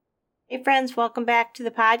Hey friends, welcome back to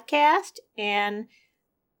the podcast. And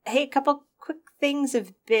hey, a couple quick things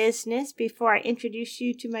of business before I introduce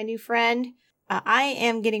you to my new friend. I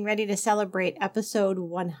am getting ready to celebrate episode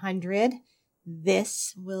 100.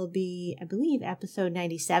 This will be, I believe, episode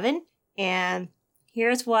 97. And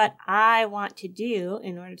here's what I want to do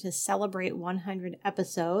in order to celebrate 100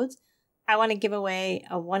 episodes. I want to give away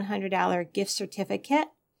a $100 gift certificate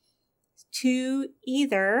to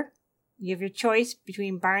either, you have your choice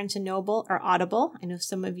between Barnes & Noble or Audible. I know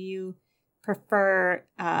some of you prefer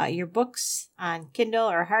your books on Kindle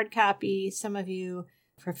or hard copy. Some of you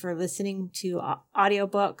prefer listening to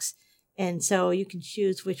audiobooks. And so you can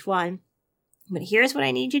choose which one. But here's what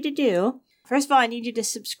I need you to do. First of all, I need you to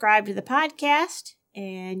subscribe to the podcast,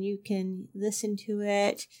 and you can listen to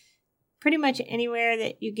it pretty much anywhere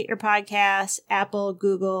that you get your podcasts: Apple,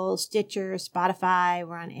 Google, Stitcher, Spotify.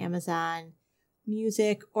 We're on Amazon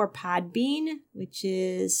Music or Podbean, which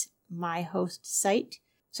is my host site.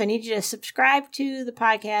 So I need you to subscribe to the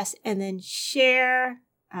podcast and then share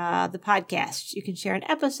the podcast. You can share an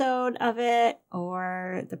episode of it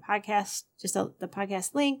or the podcast, just the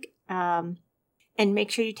podcast link, and make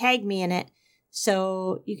sure you tag me in it.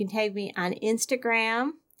 So you can tag me on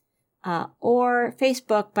Instagram or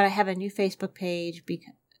Facebook, but I have a new Facebook page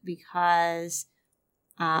because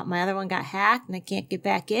my other one got hacked and I can't get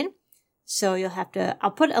back in. So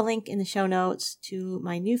I'll put a link in the show notes to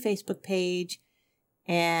my new Facebook page,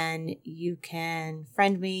 and you can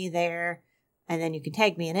friend me there, and then you can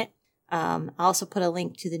tag me in it. I'll also put a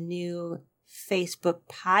link to the new Facebook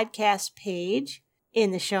podcast page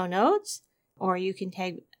in the show notes, or you can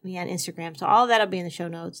tag me on Instagram. So all of that'll be in the show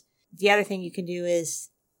notes. The other thing you can do is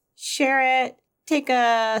share it, take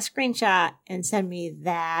a screenshot, and send me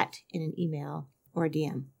that in an email or a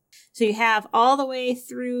DM. So you have all the way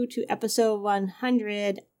through to episode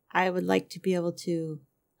 100. I would like to be able to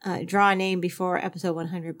draw a name before episode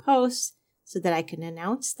 100 posts so that I can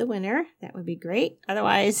announce the winner. That would be great.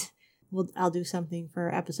 Otherwise, I'll do something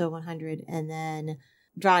for episode 100 and then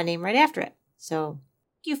draw a name right after it. So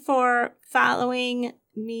thank you for following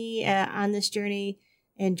me on this journey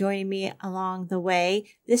and joining me along the way.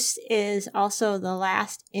 This is also the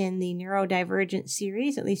last in the neurodivergent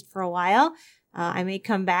series, at least for a while. I may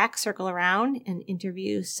come back, circle around, and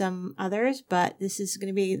interview some others, but this is going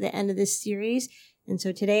to be the end of this series. And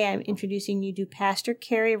so today I'm introducing you to Pastor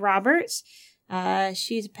Carrie Roberts.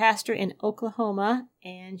 She's a pastor in Oklahoma,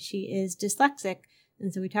 and she is dyslexic.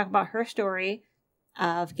 And so we talk about her story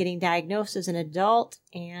of getting diagnosed as an adult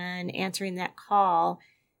and answering that call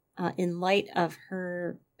in light of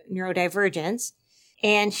her neurodivergence.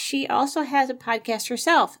 And she also has a podcast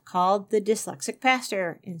herself called The Dyslexic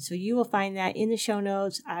Pastor. And so you will find that in the show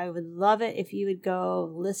notes. I would love it if you would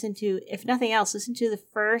go listen to, if nothing else, listen to the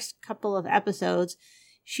first couple of episodes.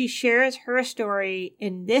 She shares her story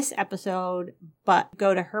in this episode, but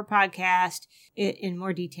go to her podcast in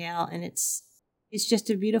more detail. And it's just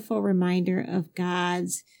a beautiful reminder of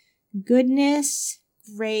God's goodness,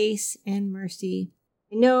 grace, and mercy.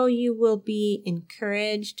 I know you will be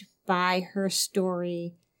encouraged by her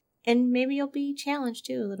story, and maybe you'll be challenged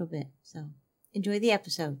too a little bit. So enjoy the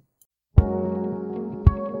episode.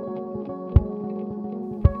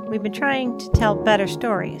 We've been trying to tell better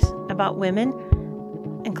stories about women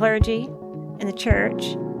and clergy and the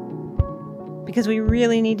church because we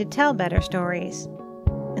really need to tell better stories.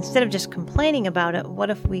 Instead of just complaining about it,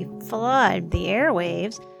 what if we flood the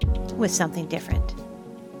airwaves with something different?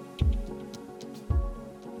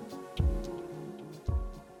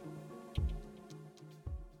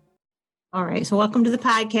 All right. So welcome to the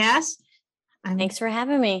podcast. Thanks for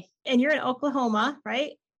having me. And you're in Oklahoma,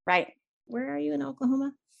 right? Right. Where are you in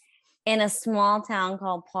Oklahoma? In a small town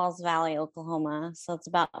called Pauls Valley, Oklahoma. So it's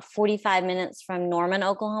about 45 minutes from Norman,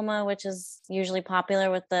 Oklahoma, which is usually popular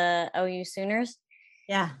with the OU Sooners.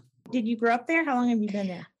 Yeah. Did you grow up there? How long have you been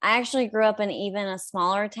there? I actually grew up in even a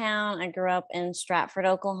smaller town. I grew up in Stratford,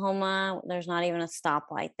 Oklahoma. There's not even a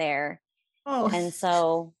stoplight there. Oh. And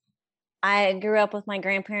so I grew up with my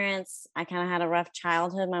grandparents. I kind of had a rough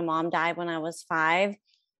childhood. My mom died when I was 5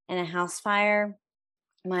 in a house fire.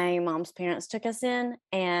 My mom's parents took us in,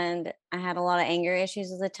 and I had a lot of anger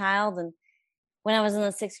issues as a child. And when I was in the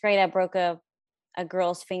 6th grade, I broke a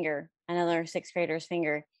girl's finger, another 6th grader's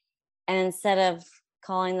finger. And instead of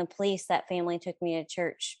calling the police, that family took me to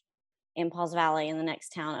church in Pauls Valley in the next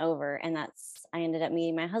town over. And I ended up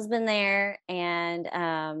meeting my husband there and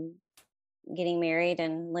getting married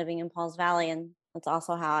and living in Pauls Valley. And that's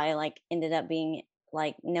also how I ended up being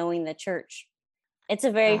knowing the church. It's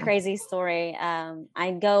a very crazy story.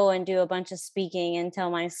 I go and do a bunch of speaking and tell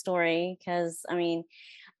my story because,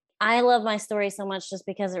 I love my story so much just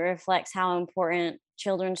because it reflects how important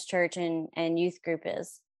children's church and youth group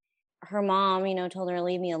is. Her mom, told her to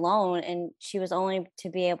leave me alone. And she was only to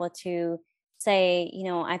be able to say,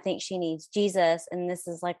 I think she needs Jesus. And this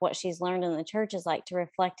is like what she's learned in the church is like to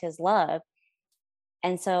reflect his love.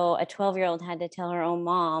 And so a 12-year-old had to tell her own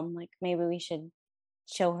mom, like, maybe we should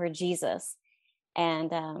show her Jesus.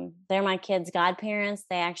 And they're my kids' godparents.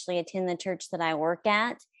 They actually attend the church that I work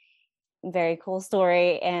at. Very cool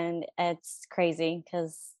story. And it's crazy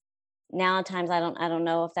because now at times I don't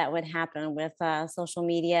know if that would happen with social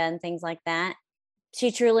media and things like that.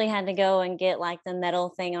 She truly had to go and get like the metal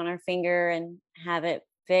thing on her finger and have it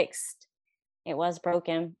fixed. It was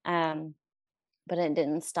broken, but it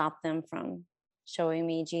didn't stop them from showing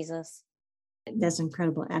me Jesus. That's an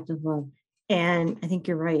incredible act of love. And I think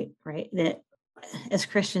you're right? That as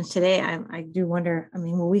Christians today, I do wonder,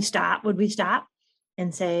 would we stop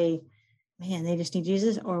and say, man, they just need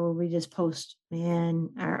Jesus? Or will we just post, man,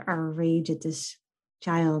 our rage at this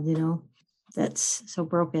child, that's so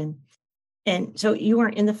broken. And so you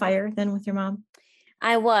weren't in the fire then with your mom?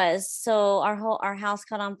 I was. So our house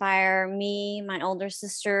caught on fire. Me, my older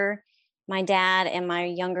sister, my dad, and my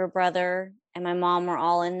younger brother and my mom were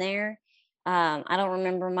all in there. I don't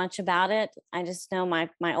remember much about it. I just know my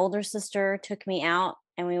older sister took me out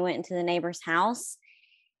and we went into the neighbor's house.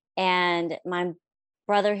 And my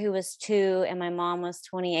brother, who was 2, and my mom was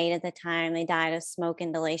 28 at the time, they died of smoke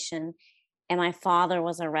inhalation. And my father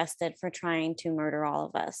was arrested for trying to murder all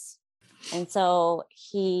of us. And so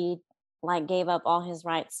he like gave up all his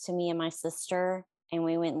rights to me and my sister, and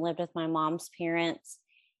we went and lived with my mom's parents.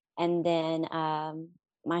 And then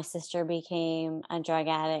my sister became a drug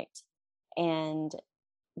addict and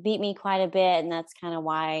beat me quite a bit. And that's kind of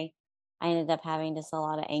why I ended up having just a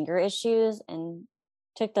lot of anger issues and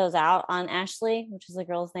took those out on Ashley, which is the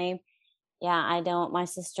girl's name. Yeah, my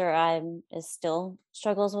sister is still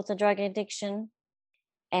struggles with a drug addiction.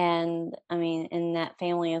 And and that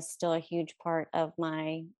family is still a huge part of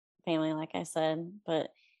my family, like I said. And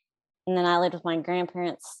then I lived with my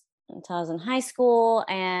grandparents until I was in high school,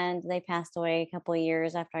 and they passed away a couple of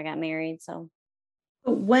years after I got married. So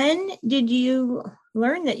when did you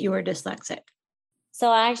learn that you were dyslexic? So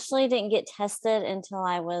I actually didn't get tested until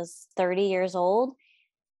I was 30 years old,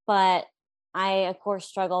 but I, of course,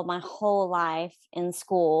 struggled my whole life in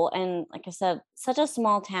school. And like I said, such a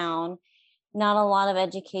small town, not a lot of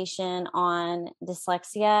education on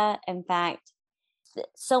dyslexia. In fact,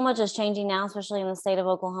 so much is changing now, especially in the state of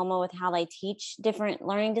Oklahoma, with how they teach different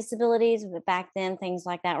learning disabilities. But back then, things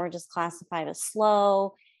like that were just classified as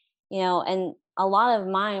slow, and a lot of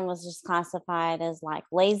mine was just classified as like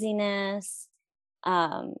laziness.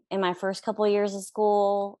 In my first couple of years of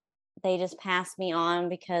school, they just passed me on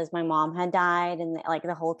because my mom had died, and like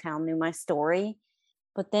the whole town knew my story.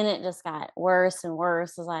 But then it just got worse and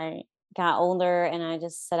worse as I got older, and I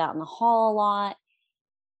just sat out in the hall a lot.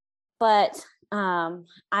 But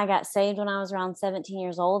I got saved when I was around 17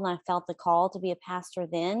 years old, and I felt the call to be a pastor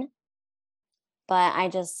then. But I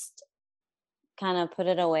just kind of put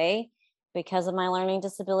it away because of my learning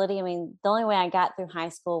disability. The only way I got through high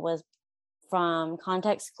school was from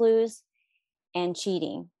context clues and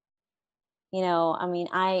cheating.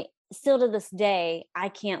 I still to this day, I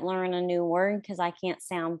can't learn a new word because I can't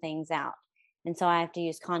sound things out. And so I have to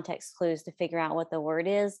use context clues to figure out what the word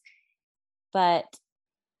is. But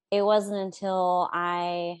it wasn't until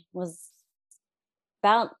I was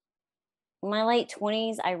about my late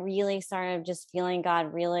 20s, I really started just feeling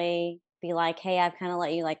God really be like, hey, I've kind of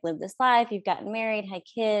let you like live this life. You've gotten married, had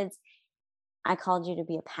kids. I called you to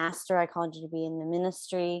be a pastor. I called you to be in the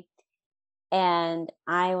ministry. And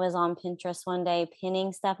I was on Pinterest one day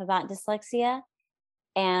pinning stuff about dyslexia,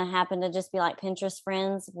 and I happened to just be like Pinterest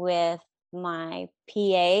friends with my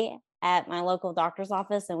PA at my local doctor's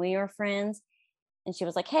office, and we were friends. And she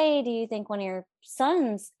was like, hey, do you think one of your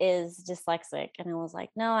sons is dyslexic? And I was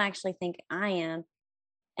like, no, I actually think I am.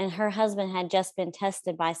 And her husband had just been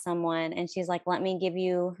tested by someone, and she's like, let me give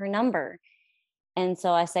you her number. And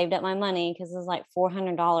so I saved up my money because it was like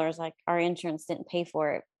 $400. Like our insurance didn't pay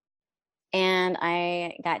for it. And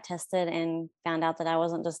I got tested and found out that I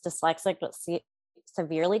wasn't just dyslexic, but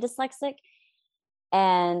severely dyslexic.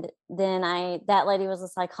 And then that lady was a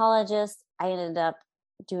psychologist. I ended up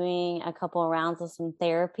doing a couple of rounds of some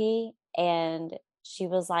therapy, and she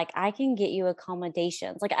was like, I can get you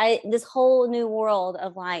accommodations. Like this whole new world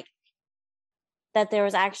of like, that there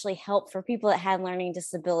was actually help for people that had learning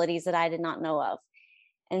disabilities that I did not know of.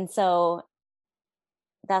 And so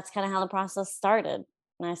that's kind of how the process started.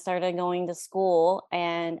 And I started going to school,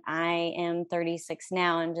 and I am 36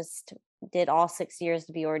 now and just did all 6 years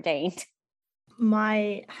to be ordained.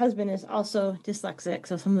 my husband is also dyslexic,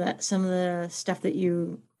 so some of the stuff that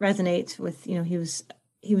you resonate with,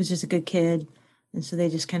 he was just a good kid, and so they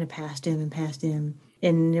just kind of passed him,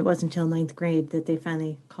 and it wasn't until ninth grade that they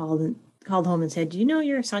finally called home and said, "Do you know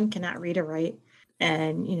your son cannot read or write?"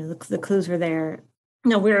 And the clues were there.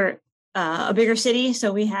 No, we're a bigger city,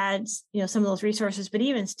 so we had some of those resources, but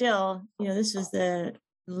even still, this was the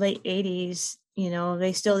late 80s.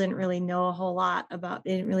 They still didn't really know a whole lot about,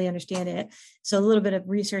 they didn't really understand it. So a little bit of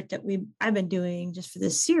research that I've been doing just for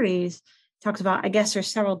this series talks about, I guess there's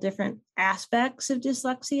several different aspects of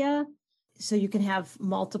dyslexia. So you can have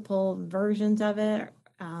multiple versions of it.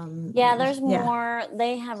 Yeah, there's more.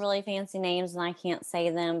 They have really fancy names and I can't say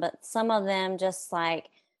them, but some of them just like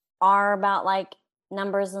are about like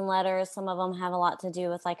numbers and letters. Some of them have a lot to do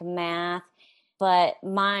with like math, but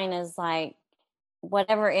mine is like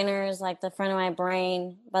whatever enters like the front of my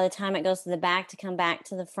brain, by the time it goes to the back to come back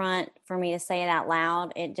to the front for me to say it out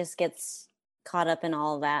loud, it just gets caught up in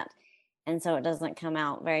all of that. And so it doesn't come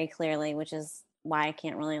out very clearly, which is why I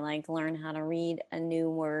can't really like learn how to read a new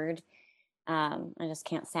word. I just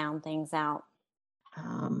can't sound things out.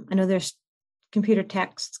 I know there's computer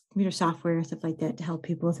text, computer software, stuff like that to help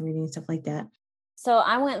people with reading and stuff like that. So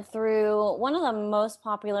I went through one of the most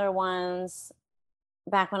popular ones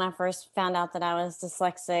back when I first found out that I was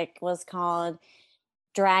dyslexic was called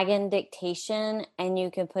Dragon Dictation, and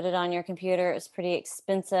you could put it on your computer. It was pretty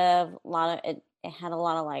expensive. It had a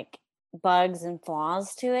lot of like bugs and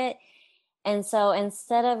flaws to it. And so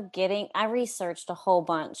instead of I researched a whole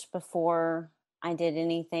bunch before I did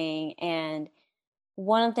anything. And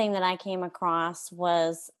one thing that I came across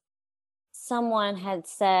was someone had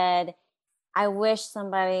said, I wish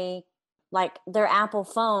somebody like their Apple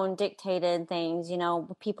phone dictated things,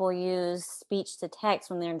 people use speech to text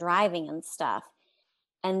when they're driving and stuff.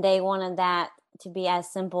 And they wanted that to be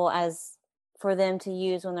as simple as for them to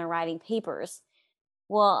use when they're writing papers.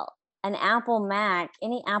 Well, an Apple Mac,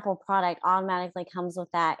 any Apple product automatically comes with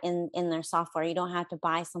that in their software. You don't have to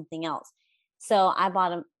buy something else. So I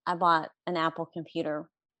bought an Apple computer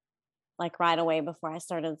like right away before I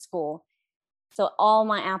started school. So all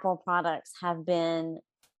my Apple products have been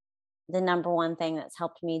the number one thing that's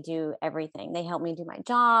helped me do everything. They helped me do my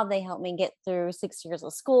job. They helped me get through 6 years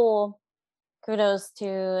of school. Kudos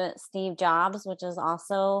to Steve Jobs, which is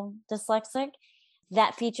also dyslexic.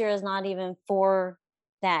 That feature is not even for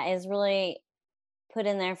that. Is really put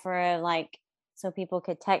in there for like, so people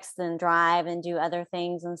could text and drive and do other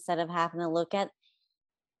things instead of having to look at.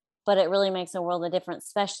 But it really makes a world of difference,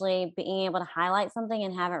 especially being able to highlight something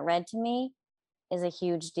and have it read to me is a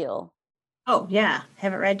huge deal. Oh yeah.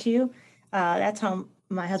 Have it read to you. That's how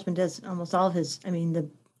my husband does almost all of his, the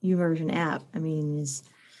YouVersion app, is,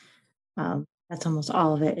 that's almost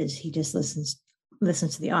all of it is he just listens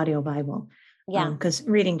to the audio Bible. Yeah. Because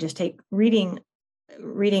reading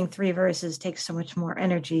 3 verses takes so much more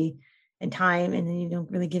energy and time, and then you don't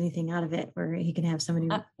really get anything out of it, where he can have somebody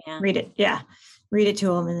read it. Yeah. Read it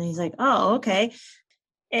to him. And then he's like, oh, okay.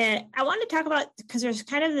 And I want to talk about, because there's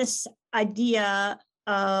kind of this idea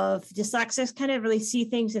of dyslexics kind of really see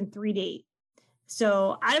things in 3D.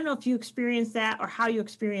 So I don't know if you experience that or how you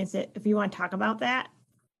experience it, if you want to talk about that.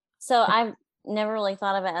 So I've never really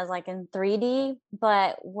thought of it as like in 3D,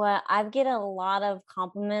 but what I get a lot of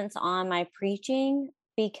compliments on my preaching,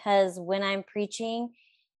 because when I'm preaching,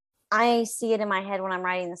 I see it in my head when I'm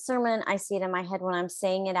writing the sermon. I see it in my head when I'm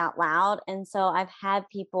saying it out loud. And so I've had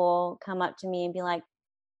people come up to me and be like,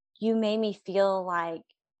 you made me feel like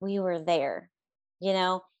we were there,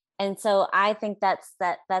 And so I think that's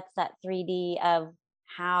that 3D of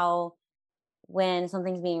how when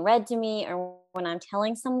something's being read to me or when I'm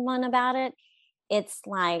telling someone about it, it's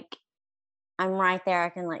like I'm right there. I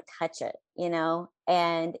can like touch it,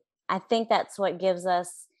 And I think that's what gives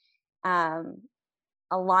us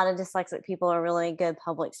a lot of dyslexic people are really good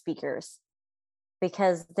public speakers,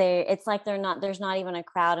 because it's like there's not even a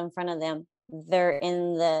crowd in front of them. They're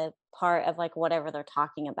in the part of like whatever they're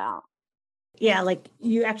talking about. Yeah, like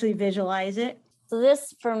you actually visualize it. So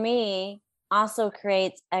this for me also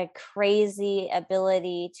creates a crazy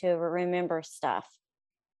ability to remember stuff,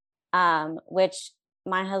 which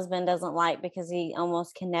my husband doesn't like, because he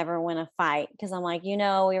almost can never win a fight. Because I'm like, we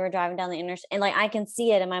were driving down the interstate, and like I can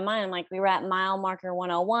see it in my mind. I'm like, we were at mile marker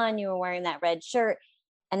 101. You were wearing that red shirt,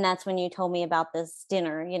 and that's when you told me about this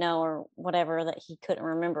dinner, or whatever that he couldn't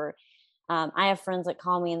remember. I have friends that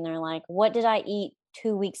call me and they're like, what did I eat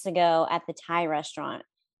 2 weeks ago at the Thai restaurant?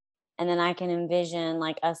 And then I can envision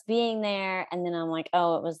like us being there, and then I'm like,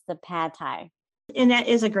 oh, it was the pad Thai. And that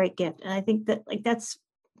is a great gift. And I think that like that's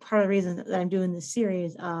part of the reason that I'm doing this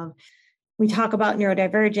series. We talk about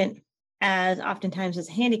neurodivergent as oftentimes as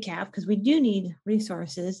a handicap, because we do need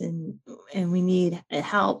resources and we need it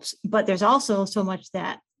helps, but there's also so much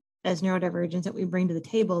that as neurodivergents that we bring to the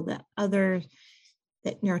table that others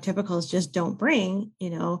that neurotypicals just don't bring,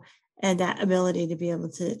 and that ability to be able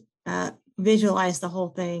to visualize the whole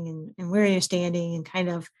thing and where you're standing and kind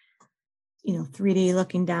of 3D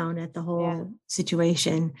looking down at the whole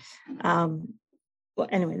situation. Well,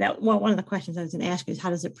 anyway, one of the questions I was going to ask is how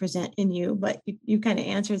does it present in you? But you kind of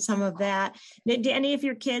answered some of that. Did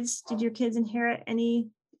your kids inherit any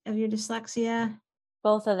of your dyslexia?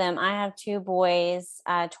 Both of them. I have two boys,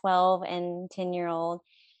 12 and 10-year-old,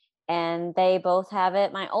 and they both have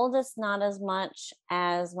it. My oldest, not as much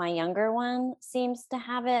as my younger one seems to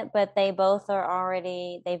have it, but they both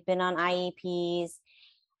they've been on IEPs.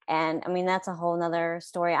 And I mean, that's a whole nother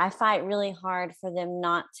story. I fight really hard for them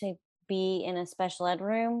not to be in a special ed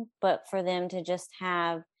room, but for them to just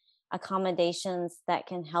have accommodations that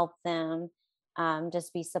can help them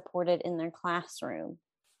just be supported in their classroom.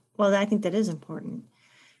 Well, I think that is important.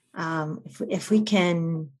 If we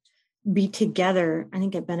can be together, I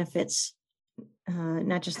think it benefits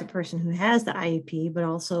not just the person who has the IEP, but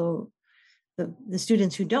also the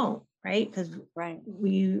students who don't, right? Because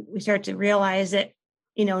we start to realize that,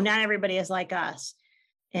 not everybody is like us.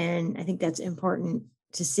 And I think that's important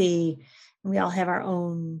to see. We all have our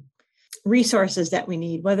own resources that we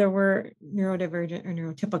need, whether we're neurodivergent or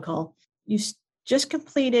neurotypical. You just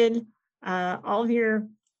completed all of your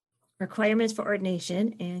requirements for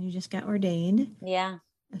ordination, and you just got ordained. Yeah.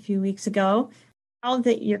 A few weeks ago. Now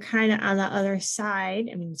that you're kind of on the other side,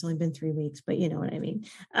 I mean, it's only been 3 weeks, but you know what I mean.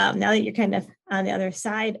 Now that you're kind of on the other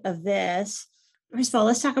side of this, first of all,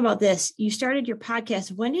 let's talk about this. You started your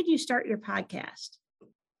podcast. When did you start your podcast?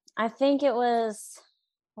 I think it was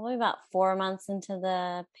probably about 4 months into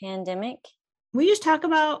the pandemic. Will you just talk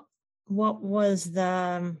about what was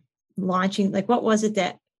the launching, like what was it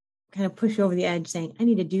that kind of pushed you over the edge saying, I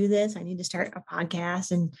need to do this. I need to start a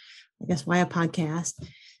podcast. And I guess why a podcast?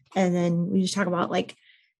 And then we just talk about like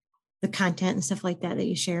the content and stuff like that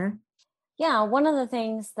you share. Yeah. One of the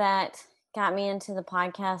things that got me into the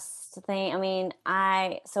podcast thing, I mean,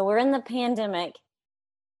 so we're in the pandemic,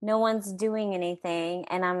 no one's doing anything,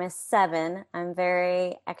 and I'm a 7. I'm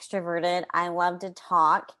very extroverted. I love to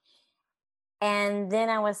talk. And then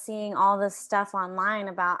I was seeing all this stuff online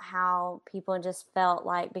about how people just felt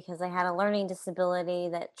like because they had a learning disability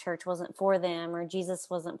that church wasn't for them or Jesus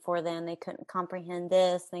wasn't for them. They couldn't comprehend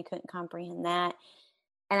this, they couldn't comprehend that.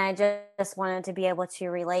 And I just wanted to be able to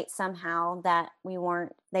relate somehow that they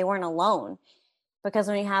weren't alone. Because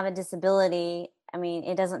when you have a disability, I mean,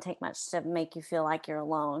 it doesn't take much to make you feel like you're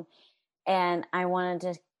alone. And I wanted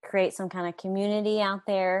to create some kind of community out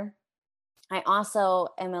there. I also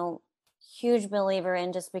am a huge believer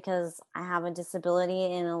in just because I have a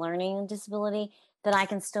disability and a learning disability that I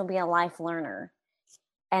can still be a life learner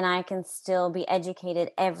and I can still be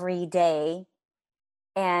educated every day.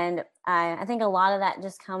 And I think a lot of that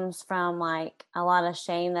just comes from like a lot of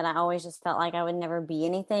shame that I always just felt like I would never be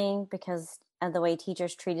anything because of the way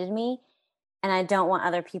teachers treated me. And I don't want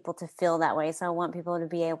other people to feel that way. So I want people to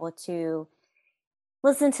be able to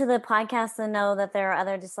listen to the podcast and know that there are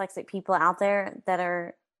other dyslexic people out there that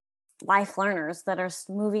are life learners that are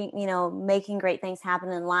moving, making great things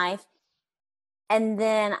happen in life. And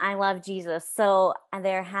then I love Jesus. So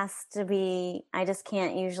there has to be, I just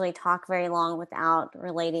can't usually talk very long without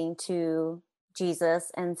relating to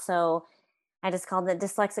Jesus. And so I just called it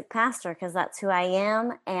Dyslexic Pastor because that's who I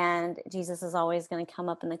am. And Jesus is always going to come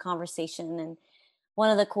up in the conversation. And one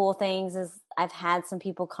of the cool things is I've had some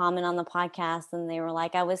people comment on the podcast and they were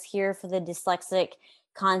like, I was here for the dyslexic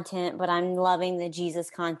content, but I'm loving the Jesus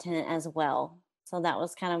content as well. So that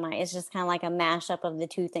was kind of it's just kind of like a mashup of the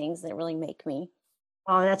two things that really make me.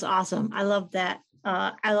 Oh, that's awesome. I love that.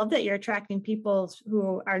 I love that you're attracting people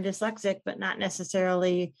who are dyslexic, but not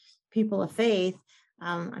necessarily people of faith.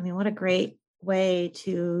 I mean, what a great way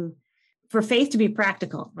for faith to be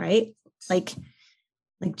practical, right? Like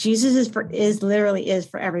Jesus is literally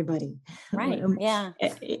for everybody. Right. Yeah.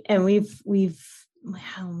 And we've,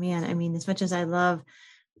 oh man, I mean, as much as I love,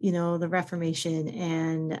 the Reformation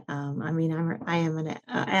and, I am an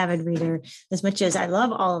avid reader, as much as I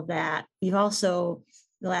love all of that. We've also,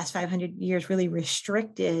 the last 500 years, really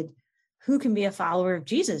restricted who can be a follower of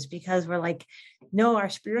Jesus because we're like, no, our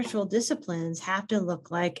spiritual disciplines have to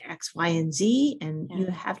look like X, Y, and Z. And you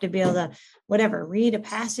have to be able to, read a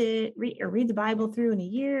passage, read the Bible through in a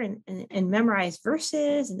year and memorize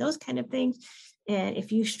verses and those kind of things. And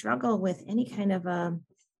if you struggle with any kind of a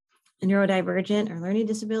neurodivergent or learning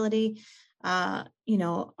disability, all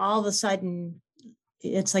of a sudden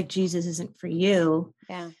it's like Jesus isn't for you.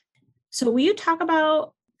 Yeah. So will you talk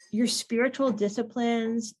about your spiritual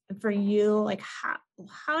disciplines for you? Like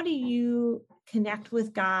how do you connect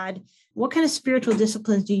with God? What kind of spiritual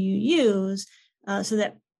disciplines do you use so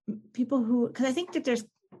that people because I think that there's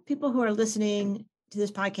people who are listening to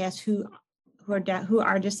this podcast who are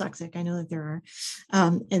dyslexic. I know that there are,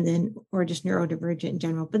 and then or just neurodivergent in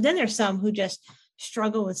general. But then there's some who just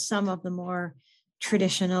struggle with some of the more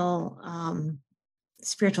traditional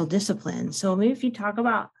spiritual disciplines. So maybe if you talk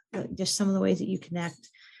about just some of the ways that you connect,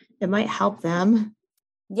 that might help them.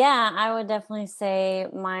 Yeah, I would definitely say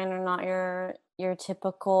mine are not your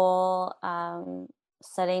typical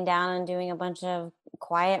sitting down and doing a bunch of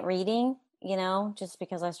quiet reading, just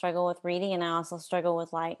because I struggle with reading and I also struggle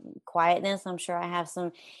with like quietness. I'm sure I have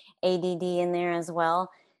some ADD in there as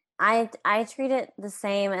well. I treat it the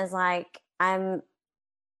same as like I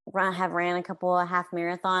have ran a couple of half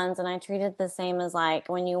marathons, and I treat it the same as like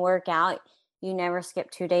when you work out, you never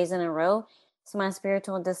skip 2 days in a row. So my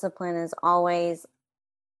spiritual discipline is always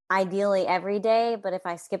ideally every day, but if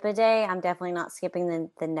I skip a day, I'm definitely not skipping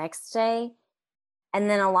the next day. And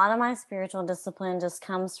then a lot of my spiritual discipline just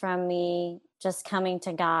comes from me just coming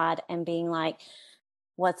to God and being like,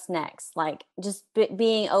 what's next? Like just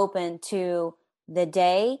being open to the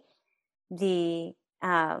day, the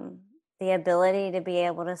ability to be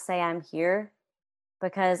able to say I'm here,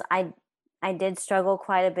 because I did struggle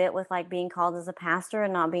quite a bit with like being called as a pastor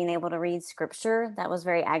and not being able to read scripture. That was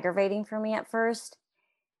very aggravating for me at first.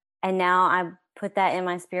 And now I put that in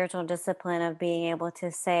my spiritual discipline of being able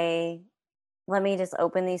to say, let me just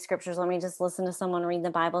open these scriptures. Let me just listen to someone read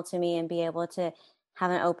the Bible to me and be able to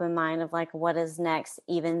have an open mind of like, what is next,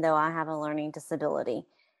 even though I have a learning disability.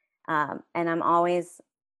 And I'm always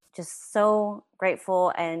just so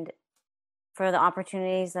grateful and for the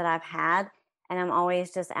opportunities that I've had. And I'm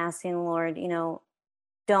always just asking the Lord,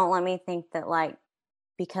 don't let me think that like,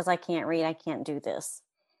 because I can't read, I can't do this.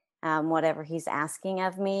 Whatever he's asking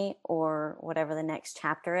of me or whatever the next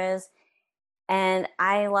chapter is. And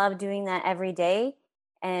I love doing that every day.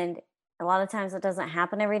 And a lot of times it doesn't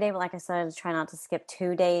happen every day, but like I said, I try not to skip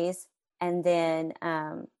 2 days. And then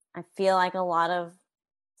I feel like a lot of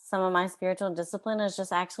some of my spiritual discipline is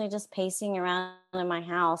just actually just pacing around in my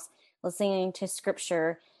house, listening to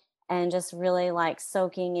scripture and just really like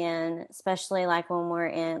soaking in, especially like when we're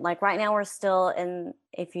in, like right now we're still in,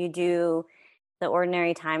 if you do the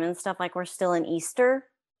ordinary time and stuff, like we're still in Easter.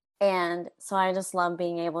 And so I just love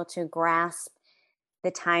being able to grasp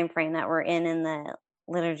the time frame that we're in the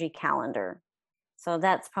liturgy calendar. So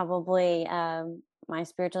that's probably my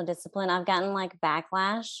spiritual discipline. I've gotten like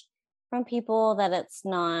backlash from people that it's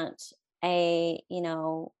not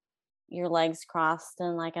your legs crossed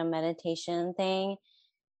and like a meditation thing.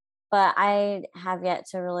 But I have yet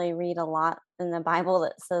to really read a lot in the Bible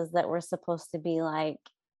that says that we're supposed to be like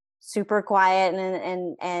super quiet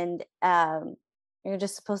and you're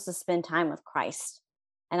just supposed to spend time with Christ.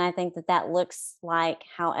 And I think that looks like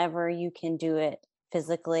however you can do it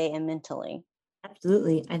physically and mentally.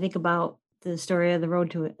 Absolutely. I think about the story of the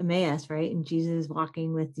road to Emmaus, right? And Jesus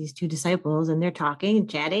walking with these two disciples and they're talking and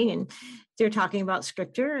chatting and they're talking about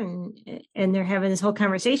scripture and they're having this whole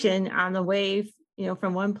conversation on the way,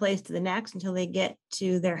 from one place to the next until they get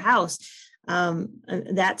to their house.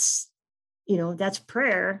 That's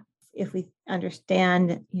prayer. If we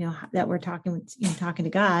understand, that we're talking to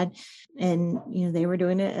God, and, they were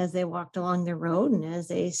doing it as they walked along the road and as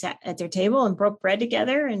they sat at their table and broke bread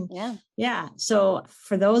together. And yeah. So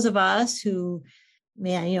for those of us who,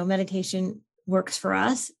 meditation works for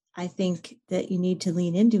us, I think that you need to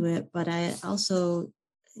lean into it. But I also,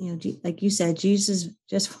 like you said, Jesus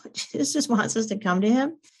just wants us to come to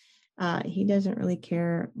him. He doesn't really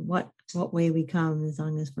care what way we come, as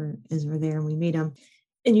long as we're there and we meet him.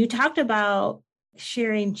 And you talked about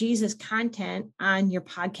sharing Jesus content on your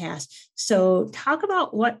podcast. So talk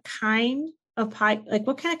about what kind of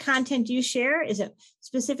what kind of content do you share? Is it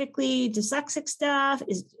specifically dyslexic stuff?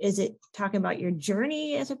 Is it talking about your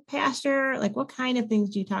journey as a pastor? Like what kind of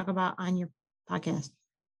things do you talk about on your podcast?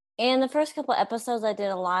 In the first couple of episodes, I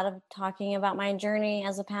did a lot of talking about my journey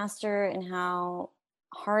as a pastor and how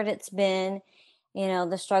hard it's been.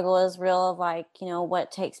 The struggle is real of like,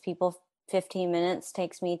 what takes people 15 minutes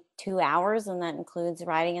takes me 2 hours, and that includes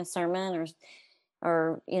writing a sermon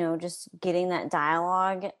or just getting that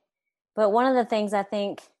dialogue. But one of the things I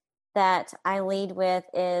think that I lead with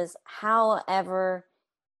is however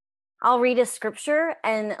I'll read a scripture,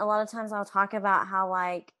 and a lot of times I'll talk about how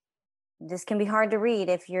like this can be hard to read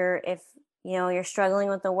if you're struggling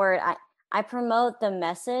with the word. I promote the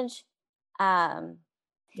message.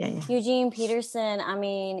 Eugene Peterson,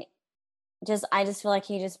 I just feel like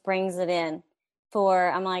he just brings it in.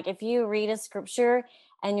 I'm like, if you read a scripture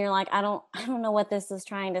and you're like, I don't know what this is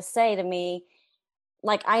trying to say to me.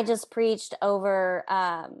 Like I just preached over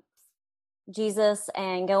Jesus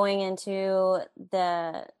and going into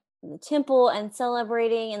the temple and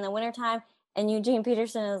celebrating in the wintertime. And Eugene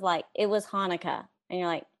Peterson is like, it was Hanukkah. And you're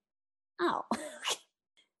like, oh.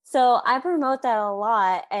 So I promote that a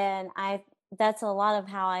lot. And that's a lot of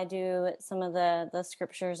how I do some of the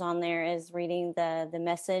scriptures on there, is reading the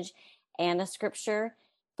message and a scripture.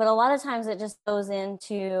 But a lot of times it just goes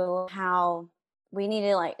into how we need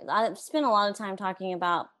to, like, I spend a lot of time talking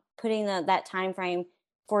about putting that time frame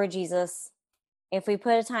for Jesus. If we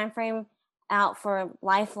put a time frame out for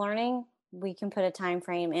life learning, we can put a time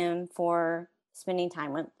frame in for spending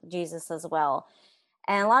time with Jesus as well.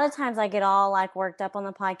 And a lot of times I get all like worked up on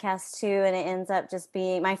the podcast too, and it ends up just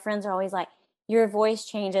being, my friends are always like, your voice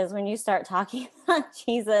changes when you start talking about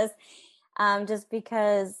Jesus, just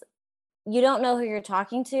because you don't know who you're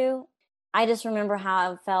talking to. I just remember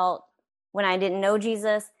how I felt when I didn't know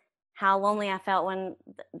Jesus, how lonely I felt when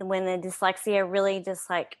the dyslexia really just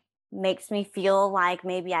like makes me feel like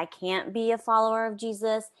maybe I can't be a follower of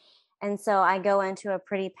Jesus. And so I go into a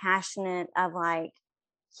pretty passionate of like,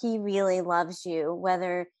 he really loves you,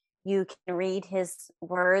 whether you can read his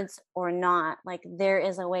words or not. Like there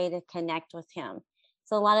is a way to connect with him.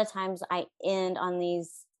 So a lot of times I end on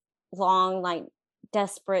these long, like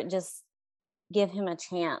desperate, just give him a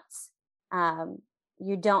chance.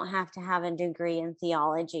 You don't have to have a degree in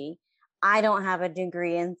theology. I don't have a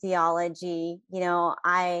degree in theology. You know,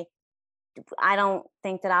 I don't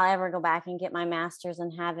think that I'll ever go back and get my master's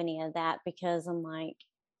and have any of that, because I'm like,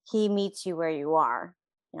 he meets you where you are.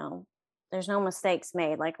 You know, there's no mistakes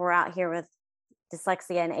made. Like we're out here with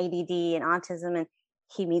dyslexia and ADD and autism, and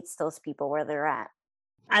he meets those people where they're at.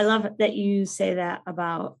 I love that you say that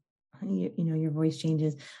about, you know, your voice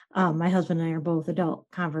changes. My husband and I are both adult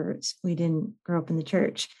converts. We didn't grow up in the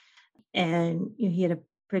church. And you know,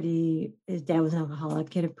 his dad was an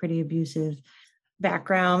alcoholic. He had a pretty abusive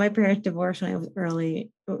background. My parents divorced when I was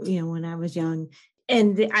early, you know, when I was young.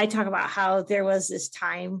 And I talk about how there was this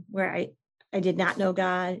time where I did not know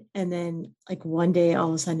God. And then like one day, all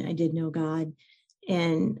of a sudden I did know God,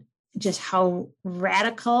 and just how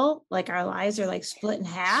radical, like our lives are like split in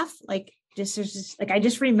half. Like just, there's just like, I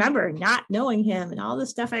just remember not knowing him and all the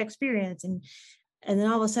stuff I experienced. And then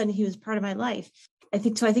all of a sudden he was part of my life. I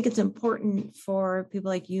think it's important for people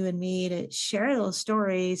like you and me to share those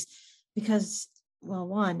stories because, well,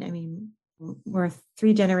 one, I mean, we're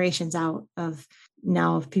 3 generations out of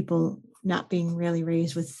people not being really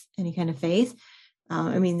raised with any kind of faith.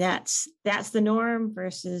 I mean, that's the norm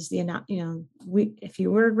versus if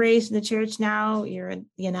you were raised in the church now, you're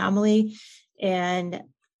the anomaly, and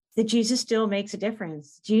that Jesus still makes a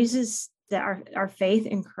difference. Jesus, that our faith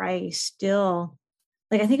in Christ still,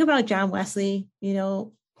 like I think about John Wesley, you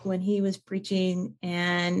know, when he was preaching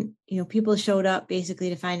and, you know, people showed up basically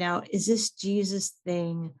to find out, is this Jesus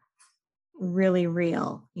thing really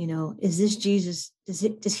real? You know, is this Jesus,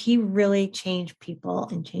 does he really change people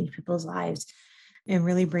and change people's lives and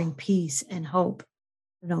really bring peace and hope?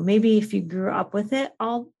 You know, maybe if you grew up with it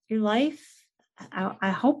all your life, I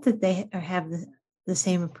hope that they have the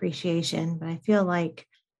same appreciation. But I feel like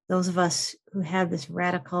those of us who have this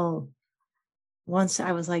radical, once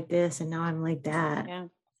I was like this and now I'm like that, Yeah.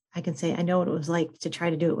 I can say I know what it was like to try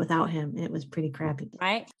to do it without him, and it was pretty crappy.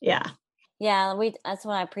 Right? Yeah. Yeah, that's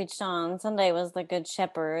what I preached on Sunday, was the good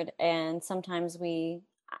shepherd. And sometimes we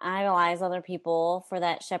idolize other people for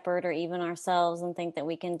that shepherd, or even ourselves, and think that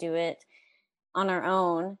we can do it on our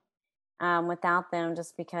own without them,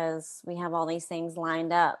 just because we have all these things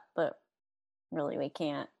lined up. But really we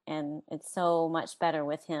can't. And it's so much better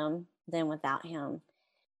with him than without him.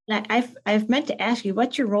 I've meant to ask you,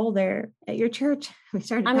 what's your role there at your church? We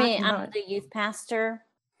started talking about I'm the youth pastor.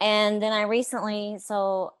 And then I recently,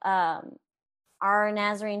 our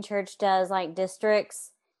Nazarene church does like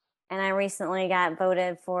districts, and I recently got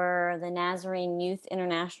voted for the Nazarene Youth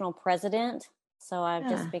International president. So I've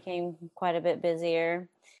just became quite a bit busier.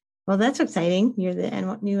 Well, that's exciting. You're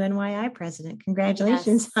the new NYI president.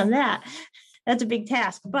 Congratulations on that. That's a big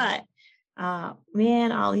task, but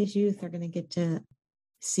man, all these youth are going to get to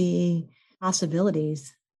see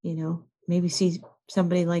possibilities, you know, maybe see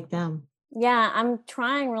somebody like them. Yeah, I'm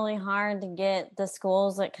trying really hard to get the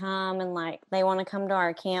schools that come and like they want to come to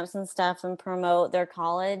our camps and stuff and promote their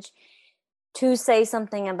college to say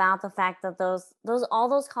something about the fact that all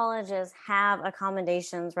those colleges have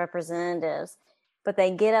accommodations representatives, but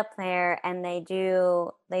they get up there and they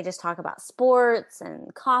just talk about sports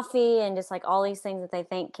and coffee and just like all these things that they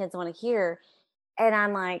think kids want to hear. And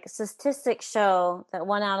I'm like, statistics show that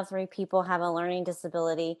 1 out of 3 people have a learning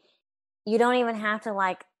disability. You don't even have to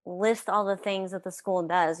like list all the things that the school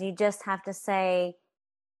does. You just have to say,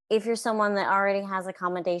 if you're someone that already has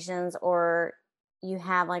accommodations or you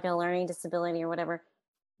have like a learning disability or whatever,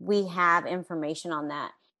 we have information on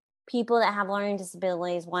that. People that have learning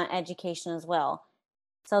disabilities want education as well.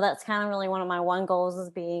 So that's kind of really one of my one goals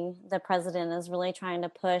as being the president, is really trying to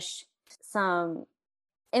push some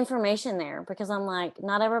information there, because I'm like,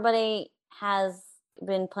 not everybody has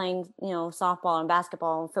been playing, softball and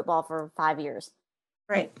basketball and football for 5 years.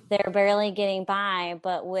 Right. They're barely getting by,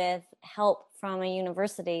 but with help from a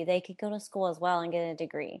university, they could go to school as well and get a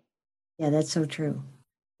degree. Yeah, that's so true.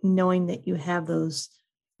 Knowing that you have those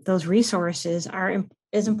resources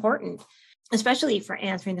is important, especially for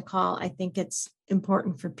answering the call. I think it's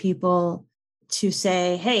important for people to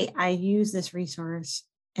say, hey, I use this resource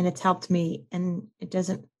and it's helped me, and it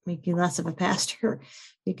doesn't make you less of a pastor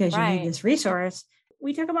because you need this resource.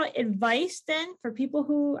 We talk about advice then for people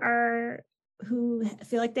who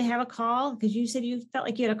feel like they have a call, because you said you felt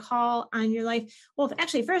like you had a call on your life. Well,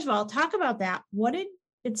 actually, first of all, talk about that. What did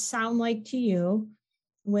it sound like to you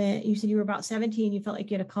when you said you were about 17, you felt like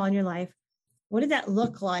you had a call in your life? What did that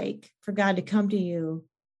look like for God to come to you?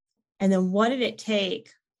 And then what did it take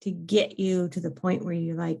to get you to the point where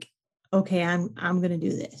you're like, okay, I'm going to do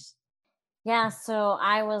this? Yeah, so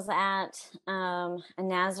I was at a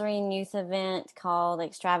Nazarene youth event called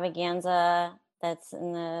Extravaganza that's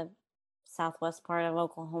in the southwest part of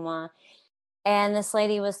Oklahoma. And this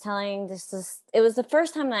lady was telling it was the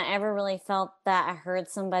first time I ever really felt that I heard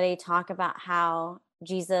somebody talk about how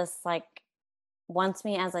Jesus like wants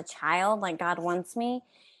me as a child, like God wants me.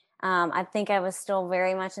 I think I was still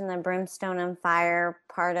very much in the brimstone and fire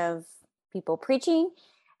part of people preaching.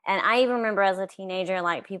 And I even remember as a teenager,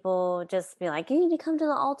 like people just be like, you need to come to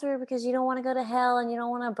the altar because you don't want to go to hell and you don't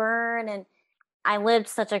want to burn. And I lived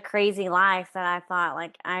such a crazy life that I thought,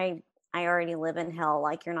 like, I already live in hell.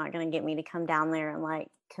 Like, you're not going to get me to come down there and like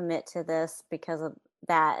commit to this because of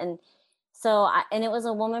that. And so, and it was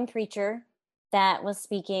a woman preacher that was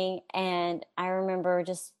speaking. And I remember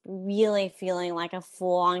just really feeling like a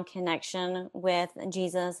full on connection with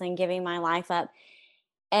Jesus and giving my life up.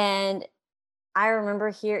 And I remember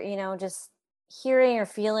just hearing or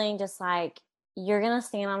feeling just like, you're going to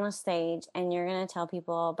stand on a stage and you're going to tell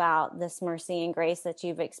people about this mercy and grace that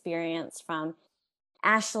you've experienced from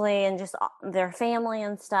Ashley and just their family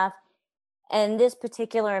and stuff. And this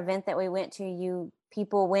particular event that we went to,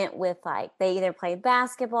 people went with like, they either played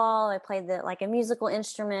basketball, they played like a musical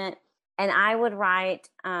instrument, and I would write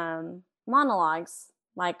monologues.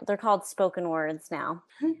 Like, they're called spoken words now.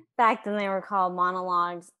 Back then they were called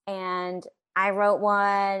monologues. And I wrote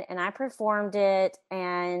one and I performed it,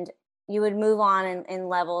 and you would move on in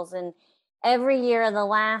levels. And every year, the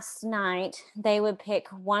last night, they would pick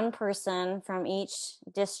one person from each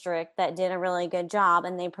district that did a really good job,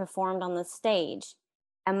 and they performed on the stage.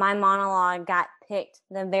 And my monologue got picked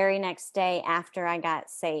the very next day after I got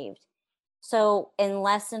saved. So in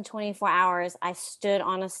less than 24 hours, I stood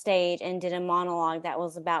on a stage and did a monologue that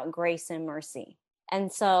was about grace and mercy. And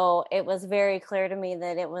so it was very clear to me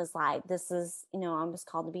that it was like, this is, I was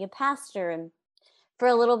called to be a pastor. And for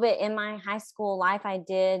a little bit in my high school life, I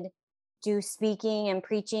did do speaking and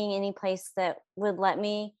preaching any place that would let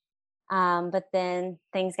me. But then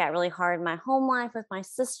things got really hard in my home life with my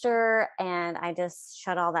sister, and I just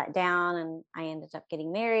shut all that down, and I ended up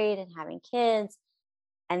getting married and having kids.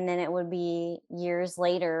 And then it would be years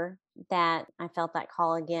later that I felt that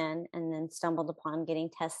call again, and then stumbled upon getting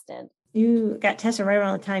tested. You got tested right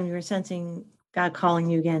around the time you were sensing God calling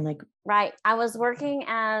you again. Like, right. I was working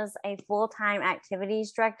as a full-time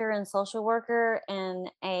activities director and social worker in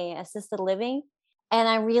a assisted living. And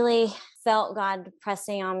I really felt God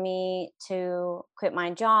pressing on me to quit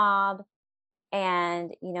my job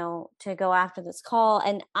and, to go after this call.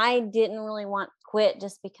 And I didn't really want to quit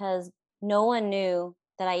just because no one knew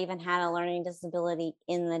that I even had a learning disability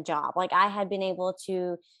in the job. Like, I had been able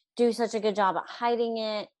to do such a good job at hiding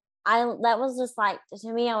it. That was just like,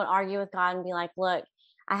 to me, I would argue with God and be like, look,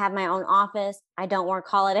 I have my own office. I don't work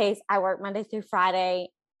holidays. I work Monday through Friday.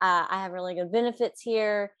 I have really good benefits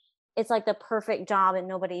here. It's like the perfect job, and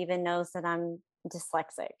nobody even knows that I'm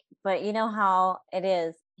dyslexic. But you know how it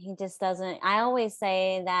is. He just doesn't. I always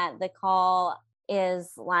say that the call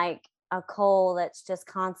is like a coal that's just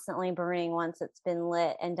constantly burning once it's been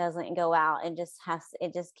lit and doesn't go out.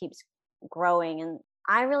 It just keeps growing. And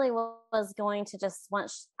I really was going to just,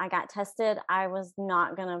 once I got tested, I was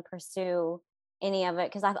not going to pursue any of it,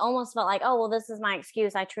 because I almost felt like, oh, well, this is my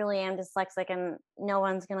excuse. I truly am dyslexic and no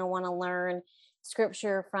one's going to want to learn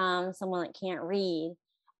scripture from someone that can't read.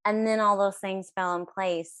 And then all those things fell in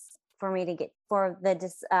place for me to get, for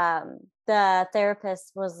the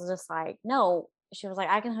therapist was just like, no, she was like,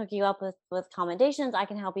 I can hook you up with commendations. I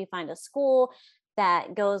can help you find a school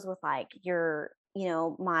that goes with like your,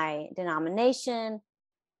 my denomination.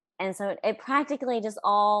 And so it practically just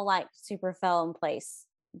all like super fell in place.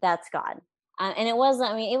 That's God. And it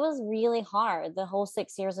wasn't, it was really hard. The whole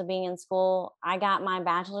 6 years of being in school, I got my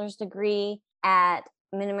bachelor's degree at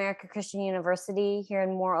Mid-America Christian University here in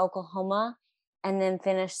Moore, Oklahoma, and then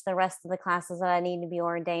finished the rest of the classes that I needed to be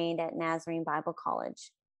ordained at Nazarene Bible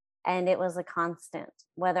College. And it was a constant,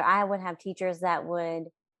 whether I would have teachers that would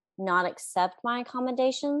not accept my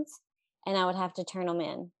accommodations and I would have to turn them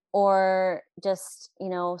in, or just,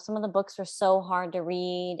 some of the books were so hard to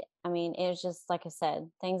read. It was just, like I said,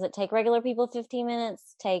 things that take regular people 15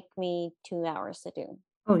 minutes take me 2 hours to do.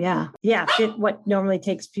 Oh yeah. Yeah. What normally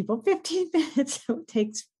takes people 15 minutes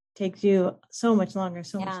takes you so much longer.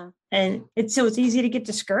 Much. And it's easy to get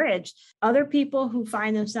discouraged. Other people who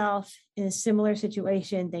find themselves in a similar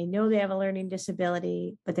situation, they know they have a learning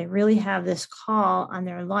disability, but they really have this call on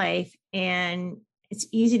their life, and it's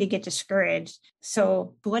easy to get discouraged.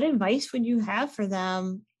 So what advice would you have for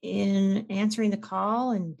them in answering the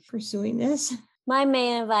call and pursuing this? My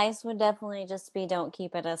main advice would definitely just be, don't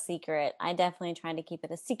keep it a secret. I definitely tried to keep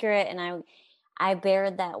it a secret, and I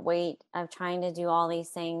bared that weight of trying to do all these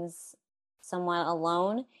things somewhat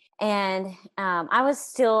alone. And I was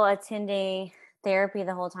still attending therapy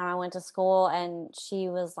the whole time I went to school, and she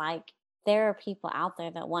was like, there are people out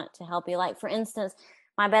there that want to help you. Like, for instance,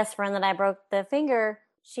 my best friend that I broke the finger,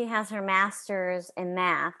 she has her master's in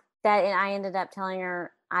math. And I ended up telling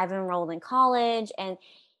her I've enrolled in college. And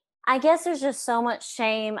I guess there's just so much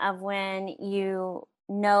shame of when you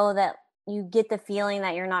know that you get the feeling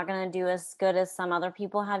that you're not going to do as good as some other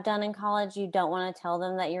people have done in college. You don't want to tell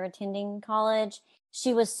them that you're attending college.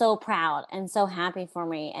 She was so proud and so happy for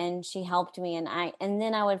me, and she helped me. And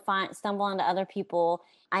then I would stumble into other people.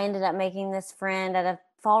 I ended up making this friend at a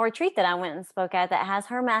fall retreat that I went and spoke at that has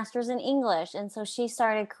her master's in English. And so she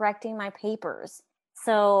started correcting my papers.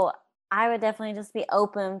 So I would definitely just be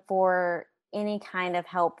open for any kind of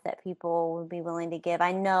help that people would be willing to give.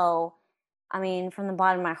 I know, from the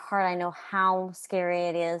bottom of my heart, I know how scary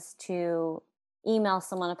it is to email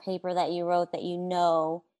someone a paper that you wrote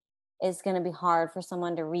that is going to be hard for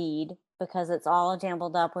someone to read because it's all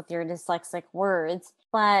jumbled up with your dyslexic words.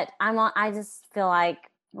 But I just feel like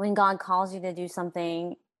when God calls you to do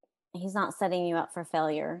something, he's not setting you up for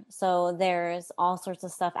failure. So there's all sorts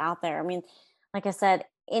of stuff out there. Like I said,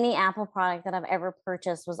 any Apple product that I've ever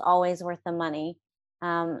purchased was always worth the money.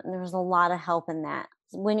 There was a lot of help in that.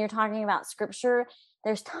 When you're talking about scripture,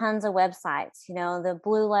 there's tons of websites, the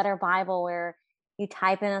Blue Letter Bible, where you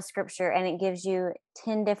type in a scripture and it gives you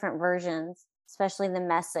 10 different versions, especially the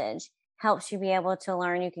Message, helps you be able to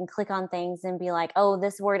learn. You can click on things and be like, oh,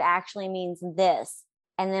 this word actually means this.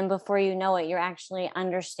 And then before you know it, you're actually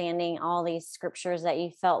understanding all these scriptures that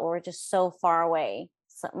you felt were just so far away.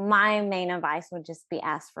 So my main advice would just be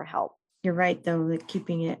ask for help. You're right, though, that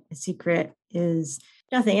keeping it a secret is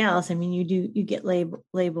nothing else. You get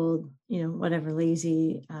labeled, whatever,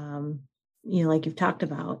 lazy, like you've talked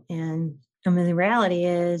about. And the reality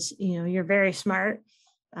is, you're very smart.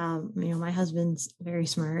 My husband's very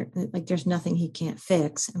smart. Like, there's nothing he can't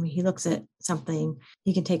fix. He looks at something,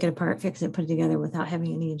 he can take it apart, fix it, put it together without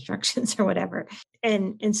having any instructions or whatever.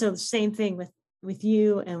 And so the same thing with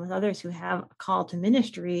you and with others who have a call to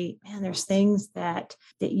ministry. Man, there's things that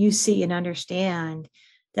you see and understand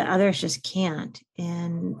that others just can't.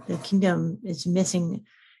 And the kingdom is missing,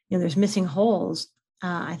 there's missing holes,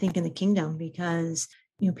 I think, in the kingdom, because,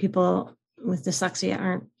 people with dyslexia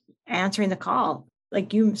aren't answering the call.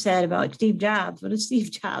 Like you said about Steve Jobs. What if Steve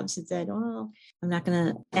Jobs had said, well, I'm not going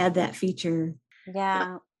to add that feature?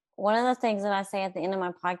 Yeah. One of the things that I say at the end of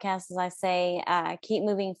my podcast is I say, keep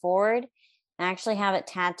moving forward. I actually have it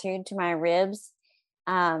tattooed to my ribs.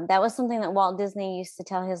 That was something that Walt Disney used to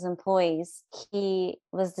tell his employees. He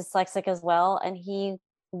was dyslexic as well, and he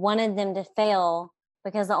wanted them to fail,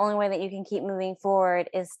 because the only way that you can keep moving forward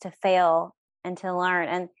is to fail and to learn.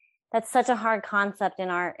 And that's such a hard concept in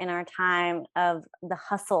our time of the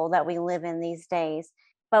hustle that we live in these days.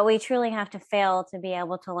 But we truly have to fail to be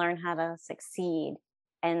able to learn how to succeed.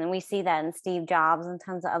 And we see that in Steve Jobs and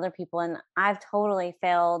tons of other people. And I've totally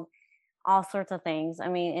failed all sorts of things.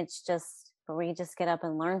 It's just, but we just get up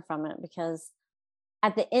and learn from it, because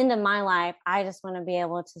at the end of my life, I just want to be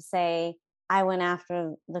able to say, I went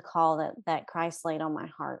after the call that Christ laid on my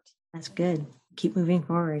heart. That's good. Keep moving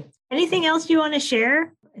forward. Anything else you want to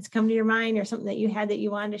share has come to your mind, or something that you had that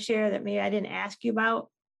you wanted to share that maybe I didn't ask you about?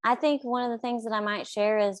 I think one of the things that I might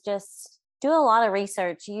share is just do a lot of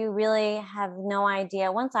research. You really have no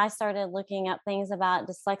idea. Once I started looking up things about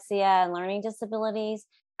dyslexia and learning disabilities,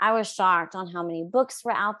 I was shocked on how many books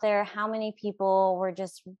were out there, how many people were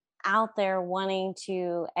just out there wanting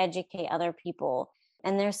to educate other people.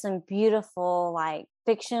 And there's some beautiful like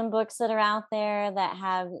fiction books that are out there that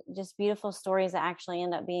have just beautiful stories that actually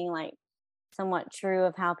end up being like somewhat true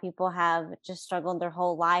of how people have just struggled their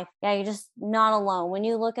whole life. Yeah, you're just not alone. When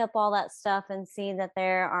you look up all that stuff and see that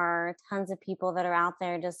there are tons of people that are out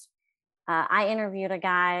there, just I interviewed a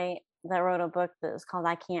guy that wrote a book that was called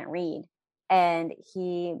I Can't Read. And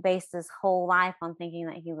he based his whole life on thinking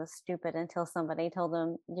that he was stupid until somebody told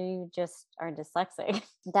him, you just are dyslexic.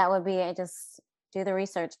 That would be it. Just do the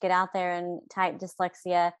research, get out there and type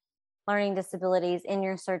dyslexia, learning disabilities in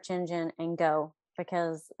your search engine and go,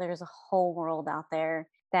 because there's a whole world out there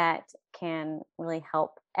that can really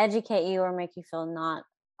help educate you or make you feel not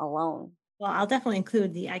alone. Well, I'll definitely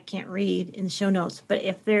include the I Can't Read in the show notes, but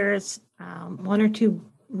if there's one or two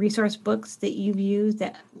resource books that you've used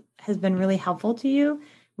that has been really helpful to you,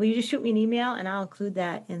 will you just shoot me an email and I'll include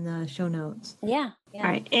that in the show notes? Yeah. All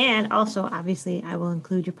right. And also, obviously, I will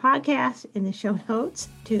include your podcast in the show notes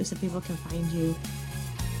too, so people can find you